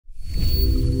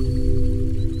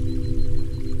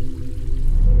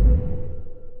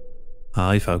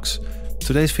Hi folks,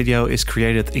 today's video is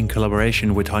created in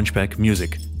collaboration with Hunchback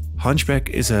Music.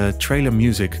 Hunchback is a trailer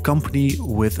music company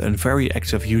with a very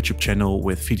active YouTube channel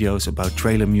with videos about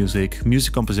trailer music,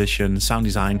 music composition, sound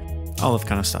design, all that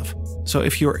kind of stuff. So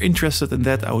if you're interested in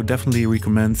that, I would definitely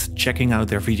recommend checking out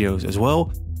their videos as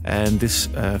well. And this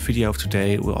video of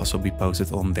today will also be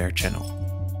posted on their channel.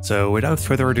 So without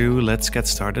further ado, let's get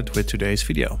started with today's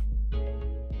video.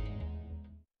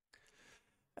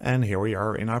 And here we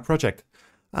are in our project.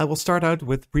 I will start out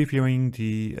with previewing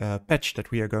the patch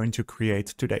that we are going to create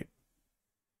today.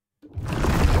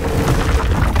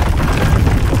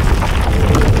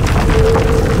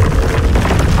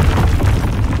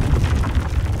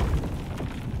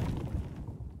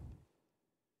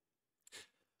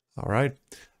 All right,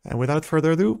 and without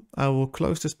further ado, I will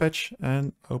close this patch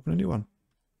and open a new one.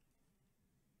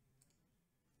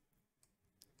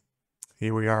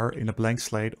 Here we are in a blank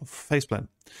slate of Faceplan.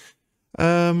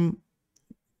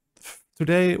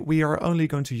 Today we are only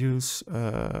going to use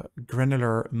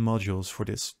granular modules for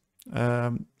this.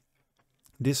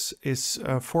 This is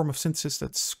a form of synthesis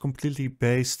that's completely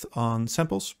based on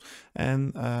samples,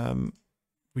 and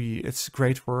it's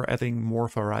great for adding more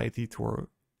variety to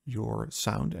your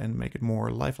sound and make it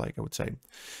more lifelike, I would say.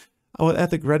 I will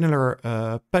add the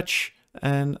granular patch,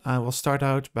 and I will start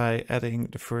out by adding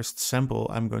the first sample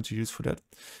I'm going to use for that.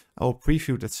 I will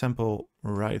preview that sample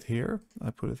right here. I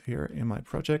put it here in my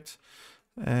project,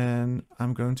 and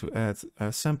I'm going to add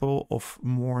a sample of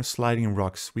more sliding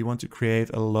rocks. We want to create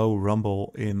a low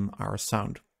rumble in our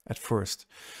sound at first.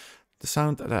 The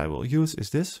sound that I will use is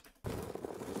this.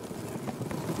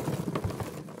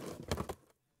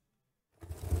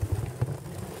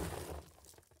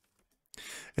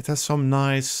 It has some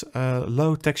nice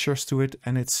low textures to it,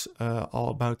 and it's all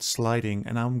about sliding,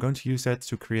 and I'm going to use that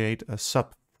to create a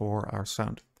sub for our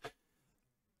sound.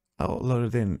 I'll load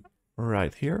it in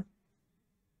right here.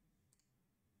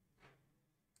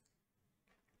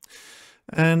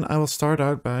 And I will start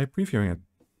out by previewing it.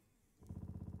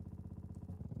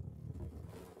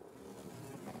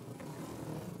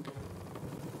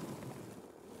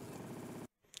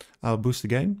 I'll boost the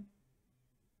gain.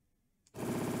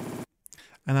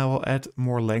 And I will add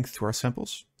more length to our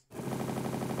samples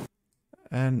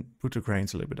and put the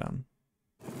grains a little bit down.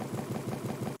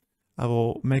 I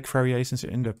will make variations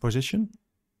in the position.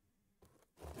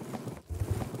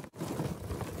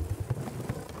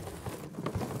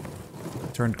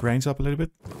 Turn the grains up a little bit.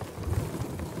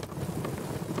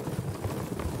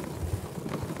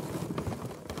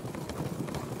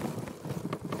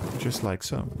 Just like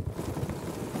so.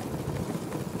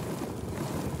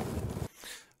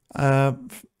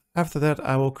 After that,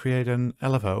 I will create an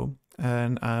LFO,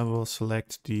 and I will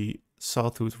select the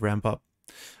sawtooth ramp up.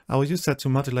 I will use that to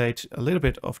modulate a little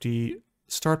bit of the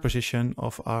start position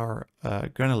of our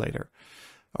granulator,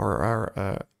 or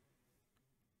our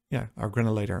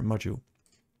granulator module.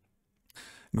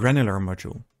 Granular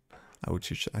module,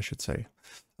 I should say.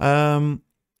 I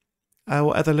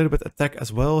will add a little bit attack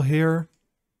as well here.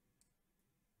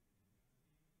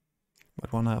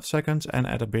 About 1.5 seconds, and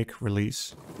add a big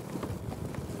release.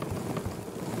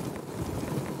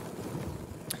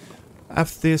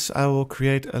 After this, I will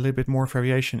create a little bit more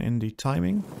variation in the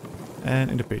timing and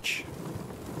in the pitch.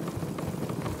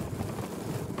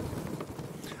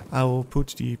 I will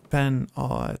put the pen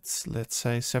at, let's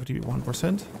say,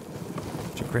 71%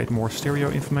 to create more stereo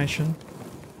information.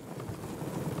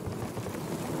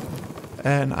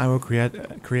 And I will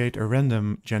create a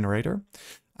random generator.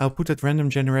 I'll put that random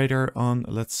generator on,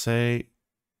 let's say,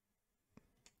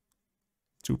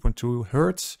 2.2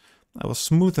 Hertz. I will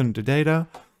smoothen the data,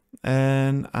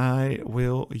 and I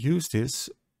will use this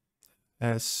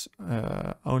as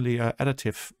only an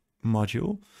additive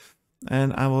module.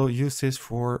 And I will use this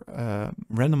for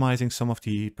randomizing some of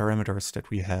the parameters that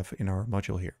we have in our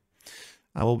module here.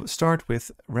 I will start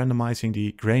with randomizing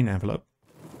the grain envelope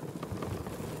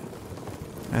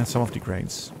and some of the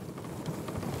grains.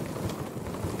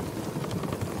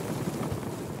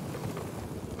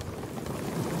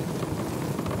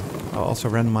 I'll also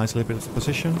randomize a little bit of the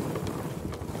position.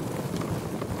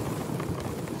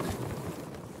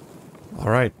 All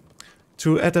right.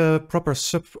 To add a proper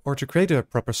sub, or to create a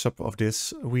proper sub of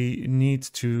this, we need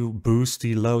to boost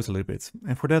the load a little bit.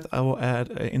 And for that, I will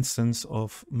add an instance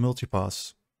of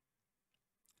multipass.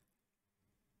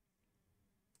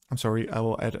 I'm sorry, I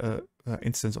will add an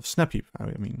instance of snap-heap, I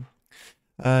mean.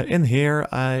 In here,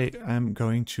 I am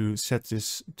going to set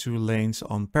this 2 lanes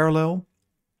on parallel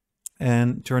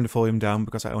and turn the volume down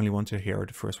because I only want to hear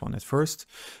the first one at first.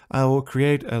 I will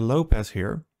create a low pass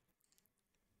here.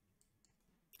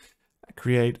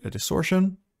 Create a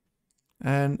distortion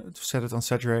and set it on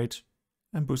saturate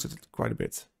and boost it quite a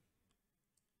bit.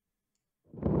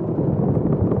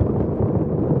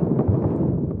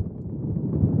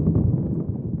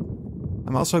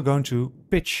 I'm also going to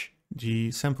pitch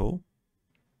the sample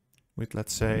with,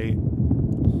 let's say,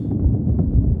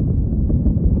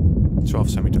 12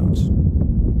 semitones.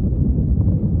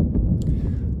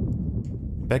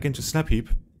 Back into Snap Heap,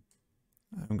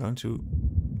 I'm going to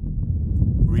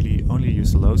really only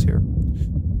use the lows here.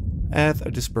 Add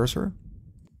a disperser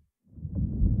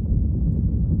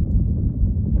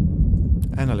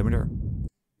and a limiter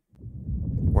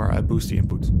where I boost the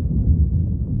input.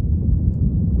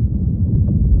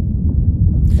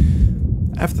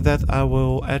 After that, I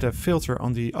will add a filter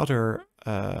on the other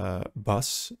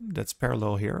bus that's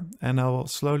parallel here, and I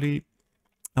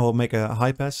will make a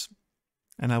high pass,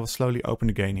 and I will slowly open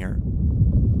the gain here.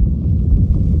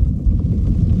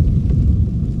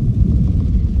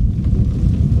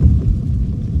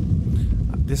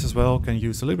 This as well can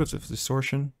use a little bit of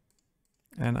distortion,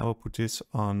 and I will put this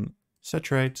on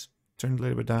saturate, turn it a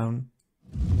little bit down,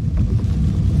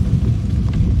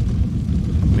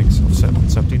 mix offset on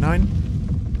 79.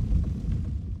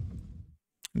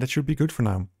 That should be good for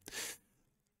now.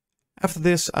 After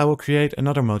this, I will create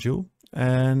another module,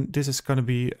 and this is going to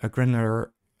be a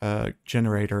granular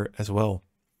generator as well.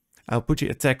 I'll put the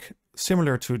attack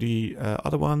similar to the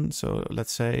other one, so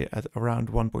let's say at around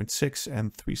 1.6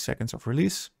 and 3 seconds of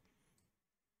release.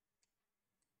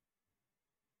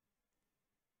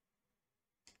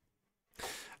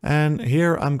 And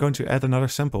here I'm going to add another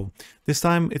sample. This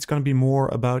time it's going to be more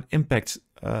about impact,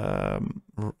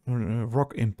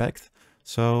 rock impact.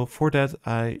 So for that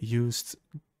I used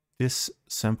this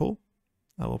sample.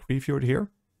 I will preview it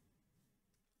here.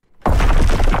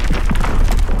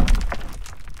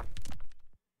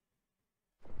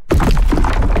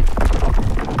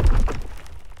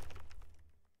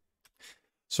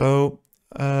 So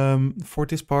for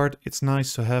this part it's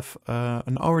nice to have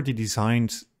an already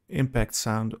designed impact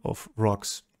sound of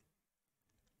rocks,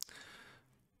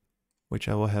 which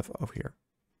I will have over here.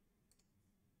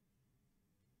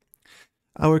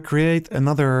 I will create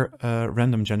another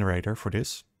random generator for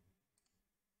this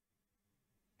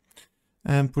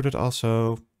and put it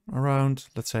also around,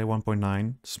 let's say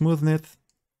 1.9, smoothen it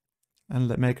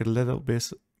and make it a little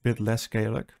bit less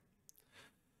chaotic.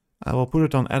 I will put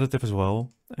it on additive as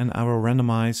well, and I will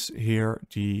randomize here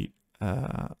the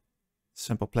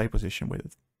sample play position with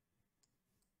it.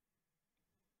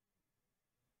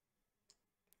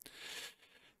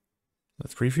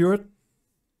 Let's preview it.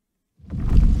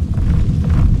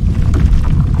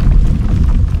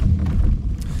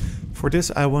 For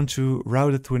this, I want to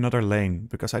route it to another lane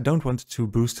because I don't want to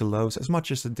boost the lows as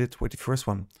much as it did with the first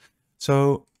one.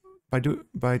 So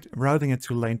by routing it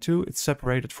to lane 2, it's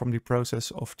separated from the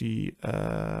process of the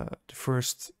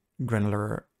first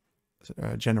granular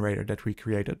generator that we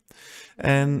created.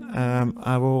 And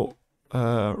I will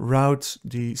route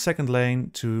the second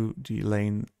lane to the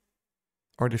lane,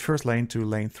 or the first lane to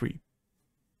lane 3.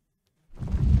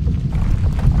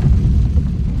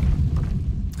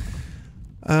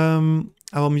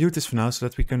 I will mute this for now so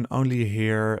that we can only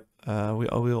hear, we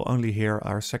will only hear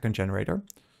our second generator.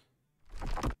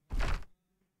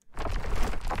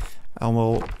 I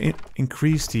will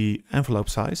increase the envelope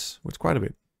size with quite a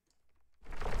bit,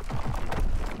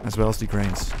 as well as the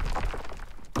grains.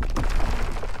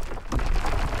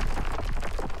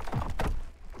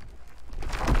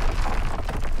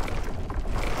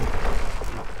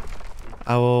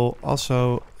 I will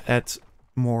also add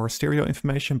more stereo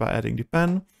information by adding the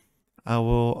pen. I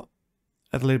will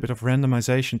add a little bit of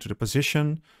randomization to the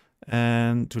position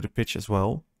and to the pitch as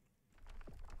well.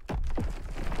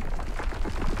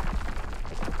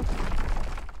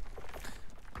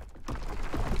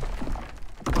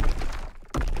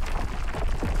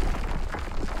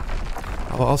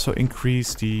 I will also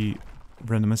increase the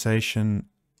randomization,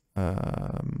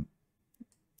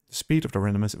 speed of the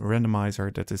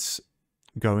randomizer that is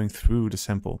going through the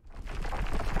sample.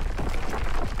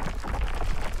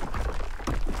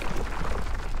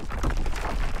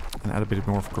 And add a bit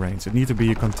more of grains. It needs to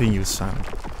be a continuous sound.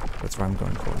 That's what I'm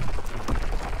going for.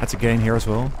 Add a gain here as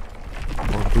well,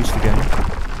 or boost the gain.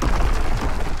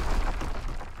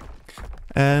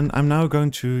 And I'm now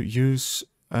going to use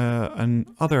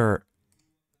another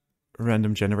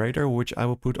random generator, which I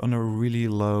will put on a really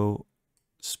low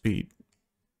speed.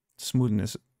 Smoothen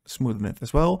it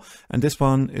as well. And this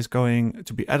one is going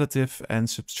to be additive and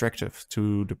subtractive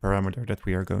to the parameter that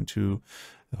we are going to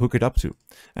hook it up to.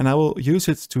 And I will use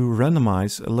it to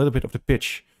randomize a little bit of the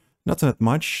pitch. Not that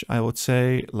much, I would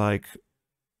say like,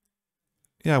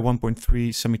 yeah,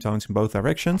 1.3 semitones in both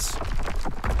directions.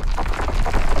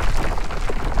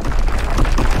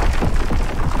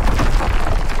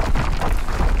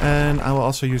 And I will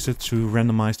also use it to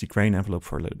randomize the grain envelope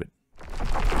for a little bit.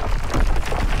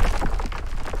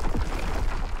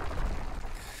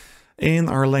 In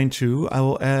our lane 2, I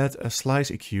will add a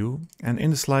slice EQ, and in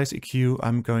the slice EQ,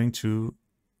 I'm going to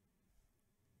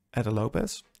add a low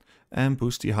pass and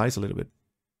boost the highs a little bit.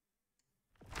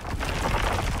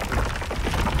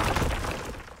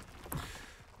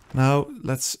 Now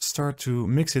let's start to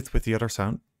mix it with the other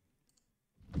sound.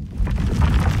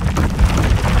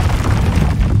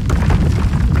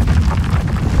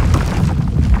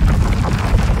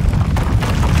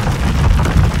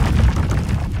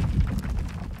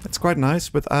 It's quite nice,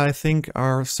 but I think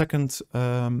our second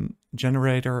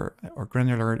generator or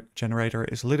granular generator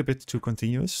is a little bit too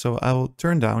continuous. So I will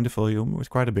turn down the volume with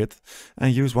quite a bit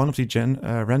and use one of the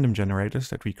random generators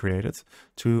that we created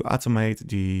to automate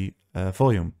the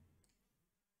volume.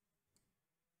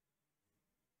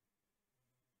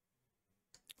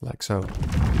 Like so.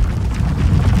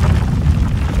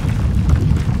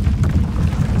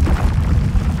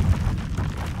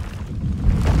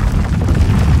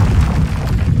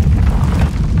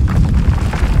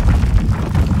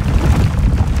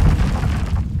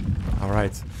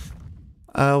 Alright,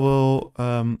 I will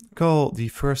call the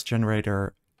first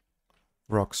generator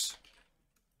rocks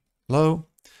low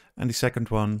and the second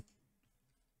one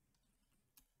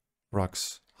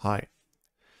rocks high.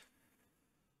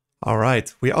 All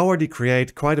right, we already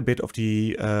create quite a bit of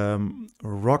the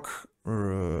rock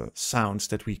sounds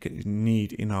that we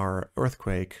need in our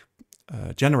earthquake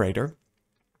generator.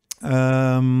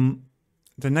 The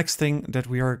next thing that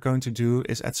we are going to do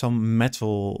is add some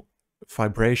metal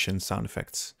vibration sound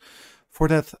effects. For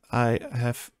that, I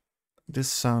have this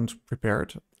sound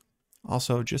prepared,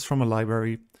 also just from a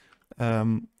library,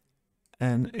 and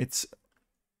it's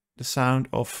the sound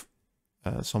of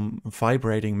some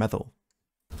vibrating metal.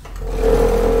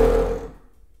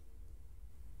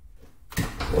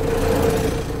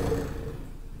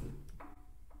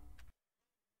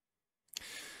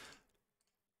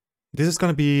 This is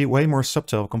going to be way more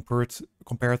subtle compared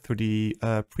to the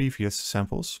previous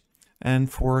samples.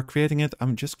 And for creating it,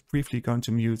 I'm just briefly going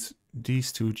to mute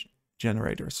these two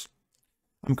generators.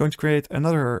 I'm going to create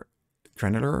another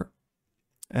granular,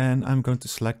 and I'm going to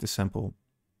select the sample.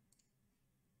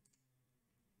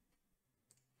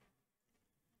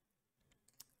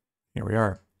 Here we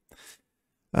are.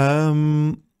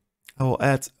 I will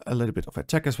add a little bit of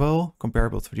attack as well,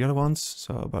 comparable to the other ones.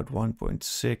 So about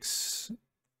 1.6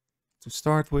 to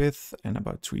start with, and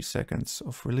about 3 seconds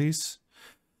of release.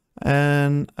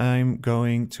 And I'm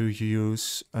going to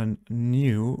use a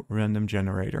new random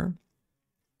generator.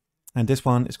 And this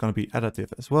one is going to be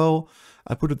additive as well.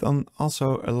 I put it on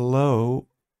also a low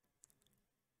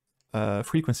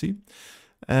frequency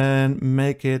and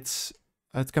make it,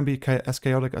 it can be as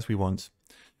chaotic as we want.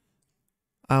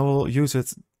 I will use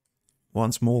it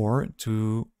once more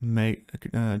to make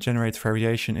generate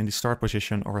variation in the start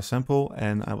position or a sample,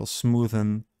 and I will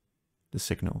smoothen the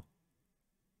signal.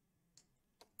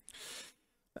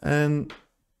 And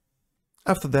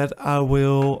after that, I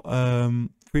will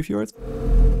preview it.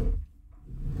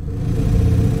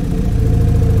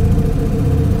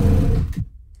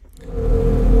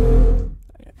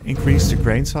 Increase the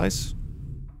grain size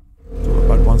to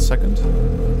about 1 second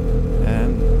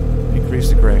and increase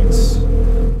the grains.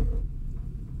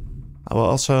 I will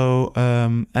also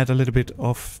add a little bit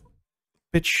of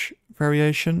pitch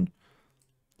variation,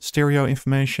 stereo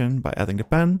information by adding the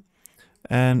pen,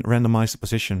 and randomize the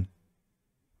position.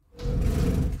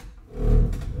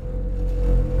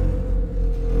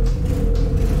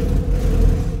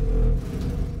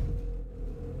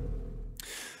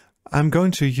 I'm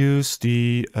going to use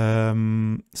the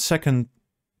second,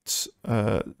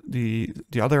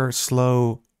 the other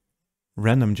slow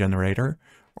random generator,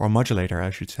 or modulator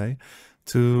I should say,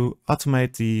 to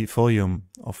automate the volume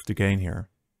of the gain here.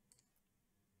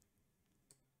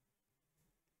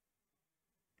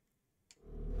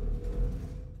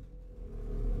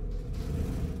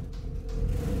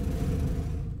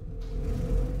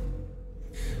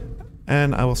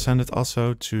 And I will send it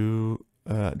also to,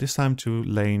 this time to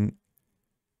lane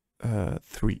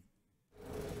 3.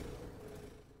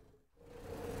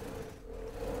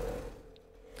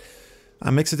 I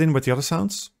mix it in with the other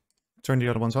sounds, turn the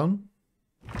other ones on.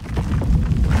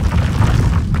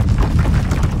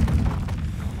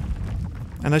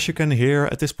 And as you can hear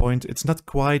at this point, it's not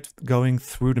quite going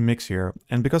through the mix here.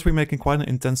 And because we're making quite an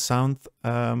intense sound,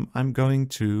 I'm going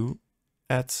to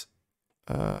add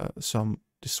some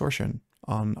distortion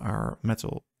on our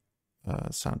metal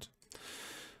sound.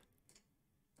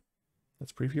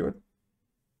 Let's preview it.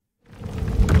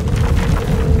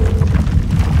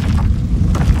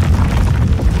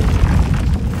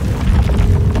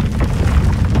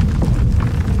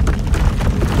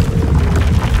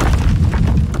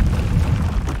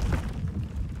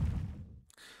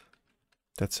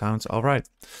 that sounds all right.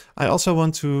 I also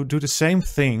want to do the same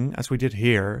thing as we did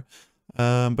here,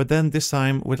 but then this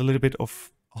time with a little bit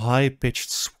of high-pitched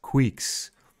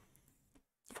squeaks.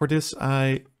 For this,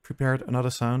 I prepared another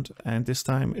sound, and this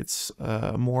time it's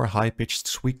more high-pitched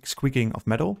squeaking of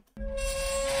metal.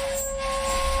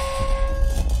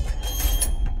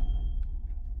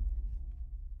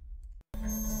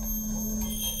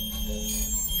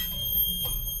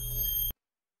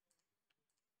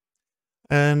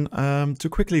 And to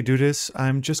quickly do this,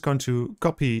 I'm just going to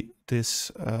copy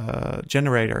this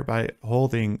generator by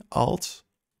holding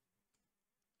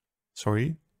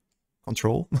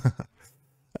Control.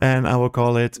 And I will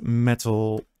call it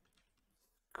metal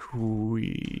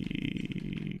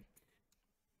squeak.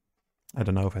 I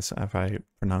don't know if I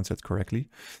pronounce it correctly.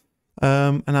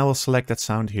 And I will select that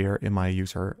sound here in my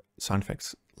user sound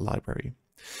effects library.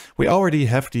 We already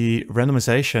have the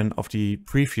randomization of the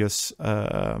previous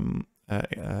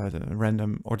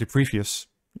the previous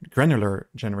granular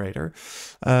generator,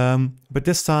 but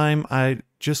this time I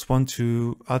just want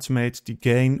to automate the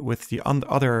gain with the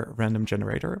other random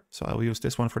generator, so I'll use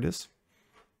this one for this,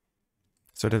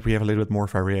 so that we have a little bit more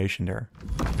variation there.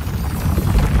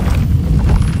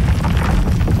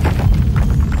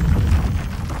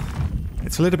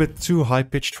 It's a little bit too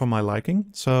high-pitched for my liking,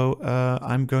 so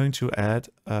I'm going to add,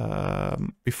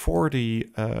 before the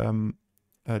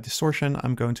distortion,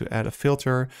 I'm going to add a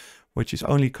filter which is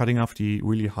only cutting off the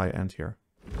really high end here.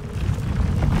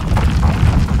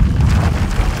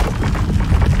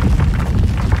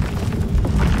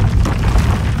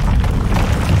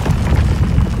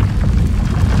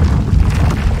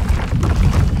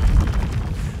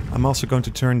 I'm also going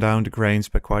to turn down the grains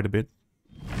by quite a bit.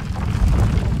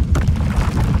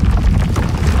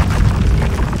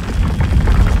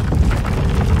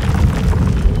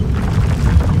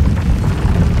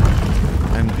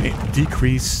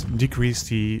 Decrease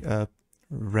the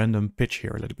random pitch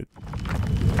here a little bit.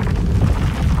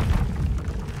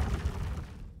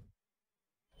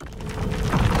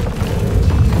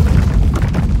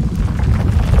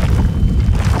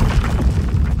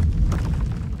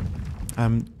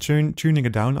 I'm tuning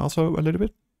it down also a little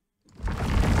bit.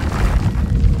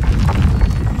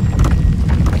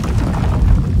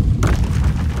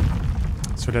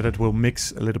 So that it will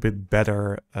mix a little bit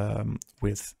better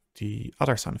with the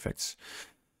other sound effects.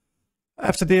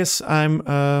 After this, I'm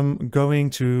going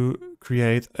to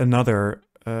create another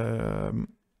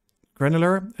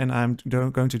granular, and I'm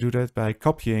going to do that by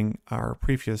copying our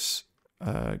previous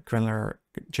granular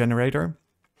generator,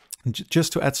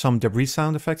 just to add some debris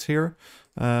sound effects here.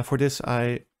 For this,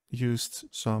 I used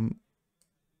some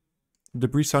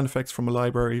debris sound effects from a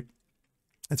library.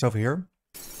 It's over here.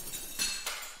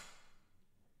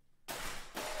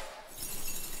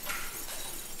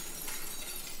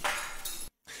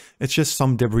 It's just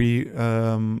some debris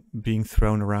being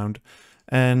thrown around,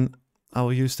 and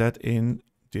I'll use that in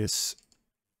this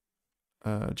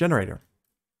generator.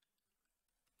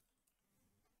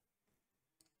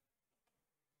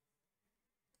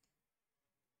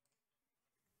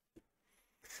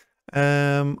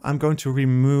 I'm going to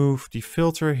remove the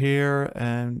filter here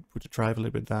and put the drive a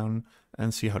little bit down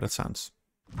and see how that sounds.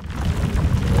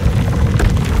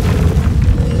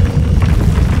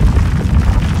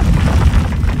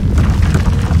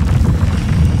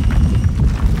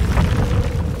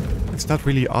 It's not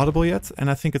really audible yet, and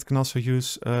I think it can also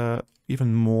use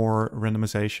even more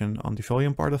randomization on the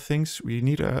volume part of things. We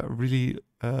need a really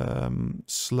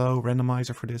slow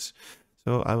randomizer for this,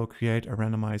 so I will create a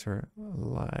randomizer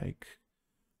like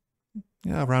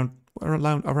around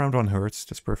 1 Hertz.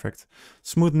 That's perfect.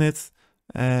 Smoothen it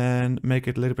and make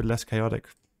it a little bit less chaotic.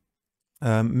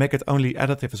 Make it only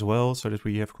additive as well, so that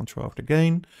we have control of the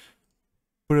gain.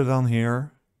 Put it on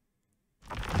here.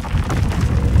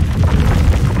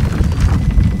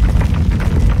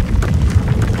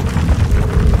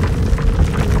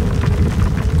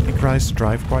 Increase the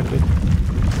drive quite a bit.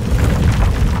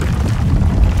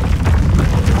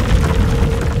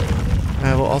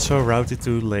 I will also route it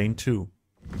to lane 2.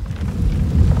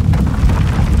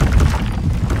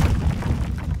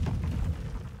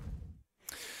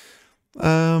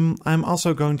 I'm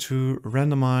also going to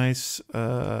randomize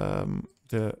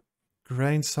the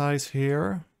grain size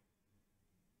here,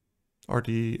 or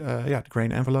the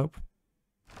grain envelope.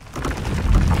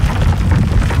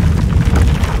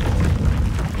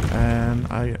 And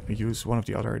I use one of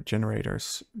the other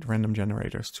generators, the random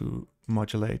generators, to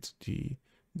modulate the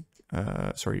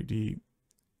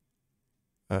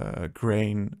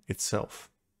grain itself.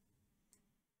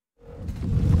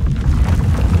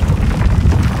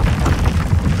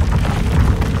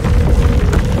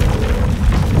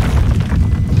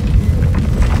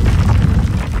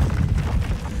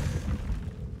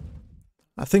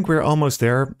 think we're almost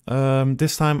there.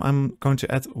 This time I'm going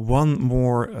to add one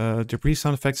more debris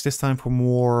sound effects, this time for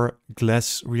more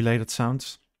glass related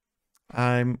sounds.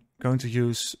 I'm going to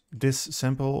use this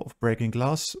sample of breaking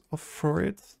glass for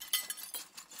it.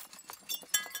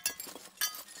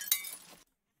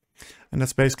 And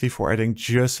that's basically for adding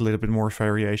just a little bit more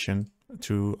variation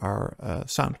to our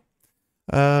sound.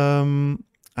 I'm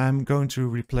going to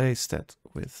replace that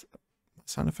with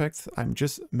sound effect. I'm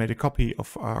just made a copy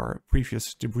of our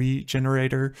previous debris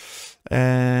generator,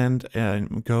 and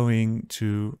I'm going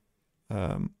to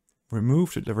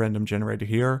remove the random generator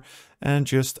here and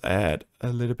just add a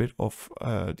little bit of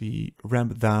the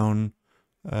ramp down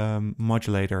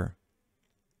modulator.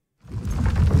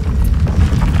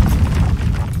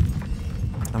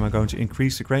 I'm going to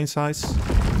increase the grain size.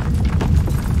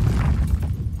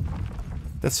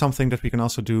 That's something that we can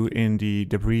also do in the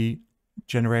debris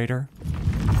generator.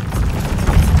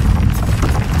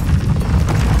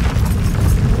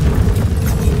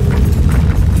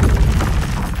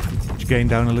 Gain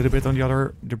down a little bit on the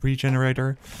other debris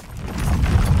generator.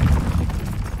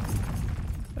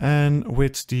 And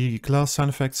with the glass sound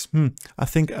effects, I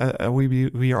think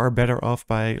we are better off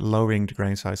by lowering the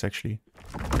grain size actually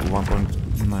to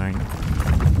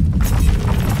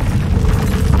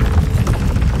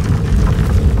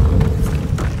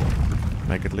 1.9.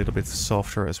 Make it a little bit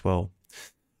softer as well.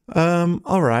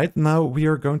 All right, now we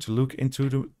are going to look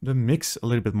into the mix a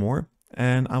little bit more,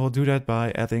 and I will do that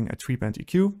by adding a 3-band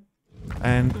EQ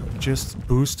and just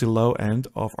boost the low end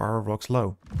of our Rox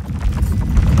low.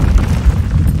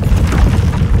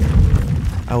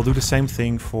 I will do the same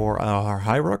thing for our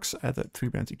high Rox at a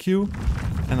 3-band EQ,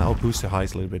 and I'll boost the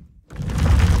highs a little bit.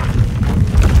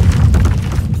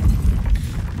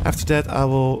 After that, I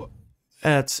will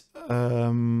add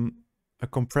a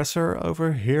compressor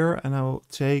over here, and I will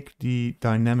take the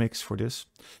dynamics for this.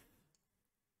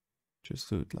 Just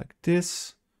do it like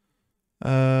this.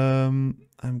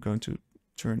 I'm going to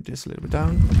turn this a little bit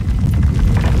down.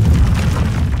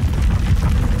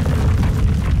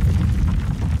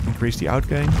 Increase the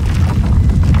outgain.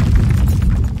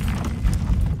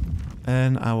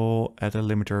 And I will add a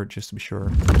limiter just to be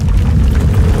sure.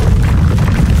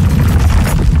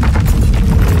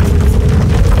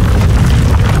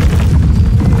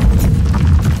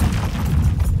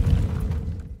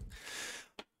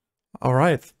 All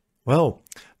right, well,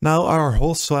 now our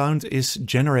whole sound is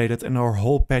generated and our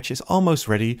whole patch is almost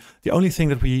ready. The only thing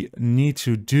that we need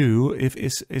to do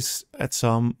is add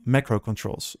some macro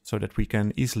controls so that we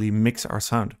can easily mix our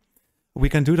sound. We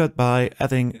can do that by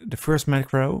adding the first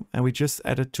macro, and we just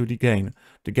add it to the gain.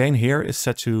 The gain here is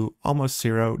set to almost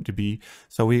 0 dB,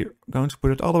 so we're going to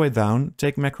put it all the way down,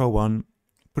 take macro 1,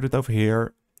 put it over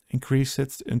here, increase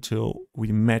it until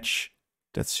we match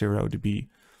that 0 dB.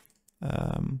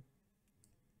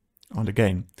 On the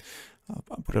gain.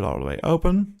 I'll put it all the way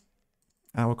open.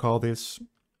 I will call this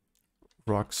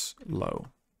Rox low.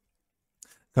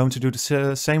 Going to do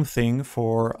the same thing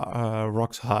for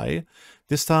Rox high.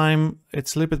 This time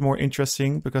it's a little bit more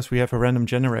interesting because we have a random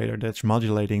generator that's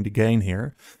modulating the gain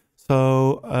here.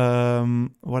 So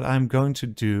what I'm going to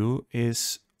do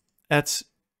is add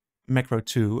macro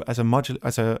 2 as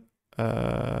a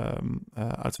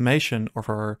automation of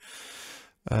our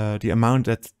the amount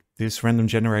that this random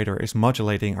generator is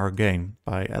modulating our gain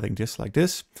by adding this like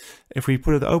this. If we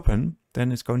put it open,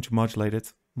 then it's going to modulate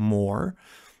it more.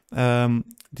 The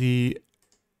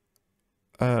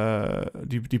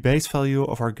base value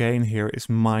of our gain here is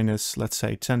minus, let's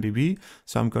say, 10 dB.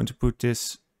 So I'm going to put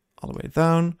this all the way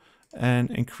down and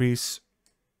increase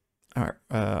or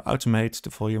automate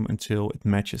the volume until it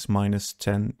matches minus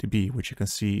 10 dB, which you can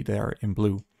see there in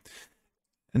blue.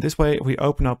 And this way we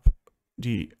open up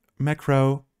the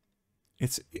macro.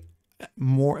 It's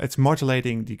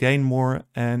modulating the gain more,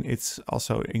 and it's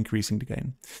also increasing the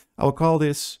gain. I will call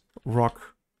this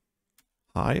Rock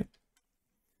high.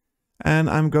 And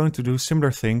I'm going to do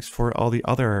similar things for all the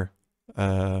other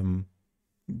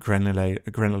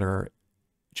granular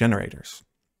generators.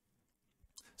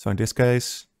 So in this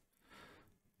case,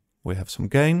 we have some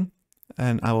gain,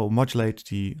 and I will modulate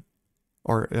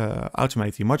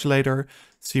automate the modulator,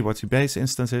 see what the base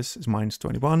instance is minus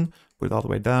 21, put it all the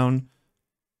way down,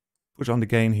 put on the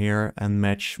gain here and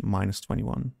match minus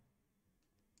 21.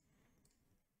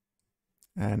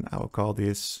 And I will call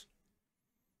this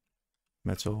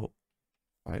metal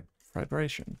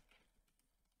vibration.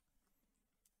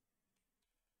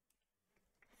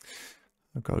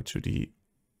 I'll go to the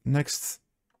next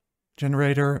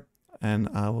generator and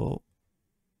I will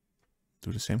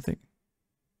do the same thing.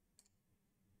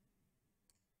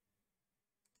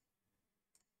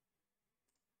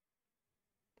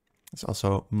 It's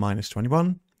also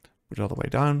 -21. Put it all the way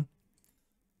down.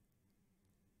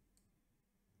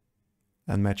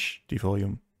 And match the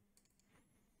volume.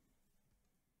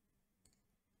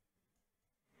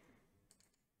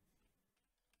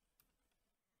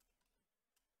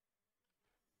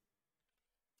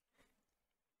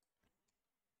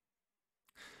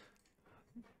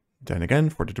 Then again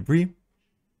for the debris.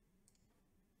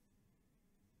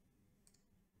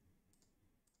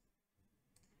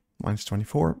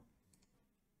 -24.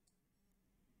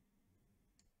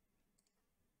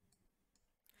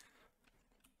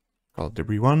 Call it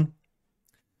debris 1.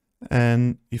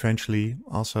 And eventually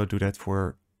also do that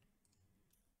for,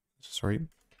 sorry,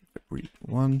 debris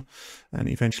 1. And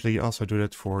eventually also do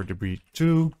that for debris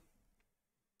 2.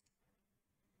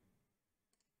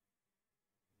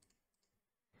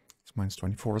 It's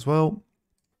 -24 as well.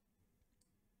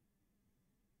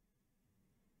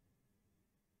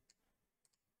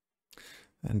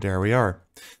 And there we are.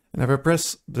 And if I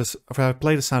press this, if I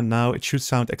play the sound now, it should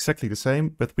sound exactly the same,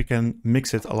 but we can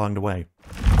mix it along the way.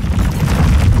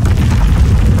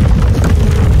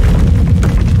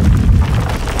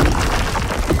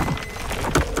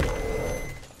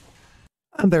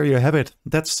 And there you have it.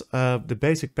 That's the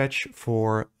basic patch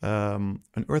for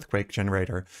an earthquake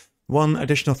generator. One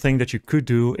additional thing that you could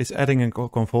do is adding a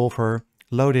convolver,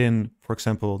 load in, for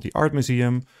example, the art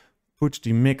museum, put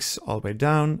the mix all the way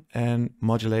down and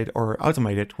modulate or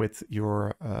automate it with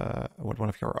your with one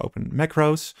of your open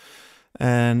macros.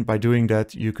 And by doing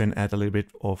that, you can add a little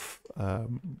bit of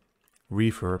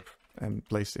reverb and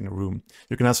place it in a room.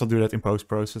 You can also do that in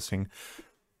post-processing.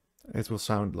 It will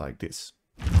sound like this.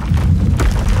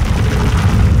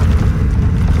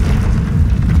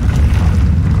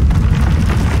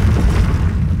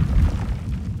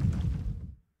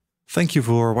 Thank you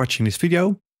for watching this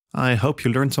video. I hope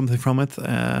you learned something from it,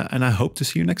 and I hope to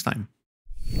see you next time.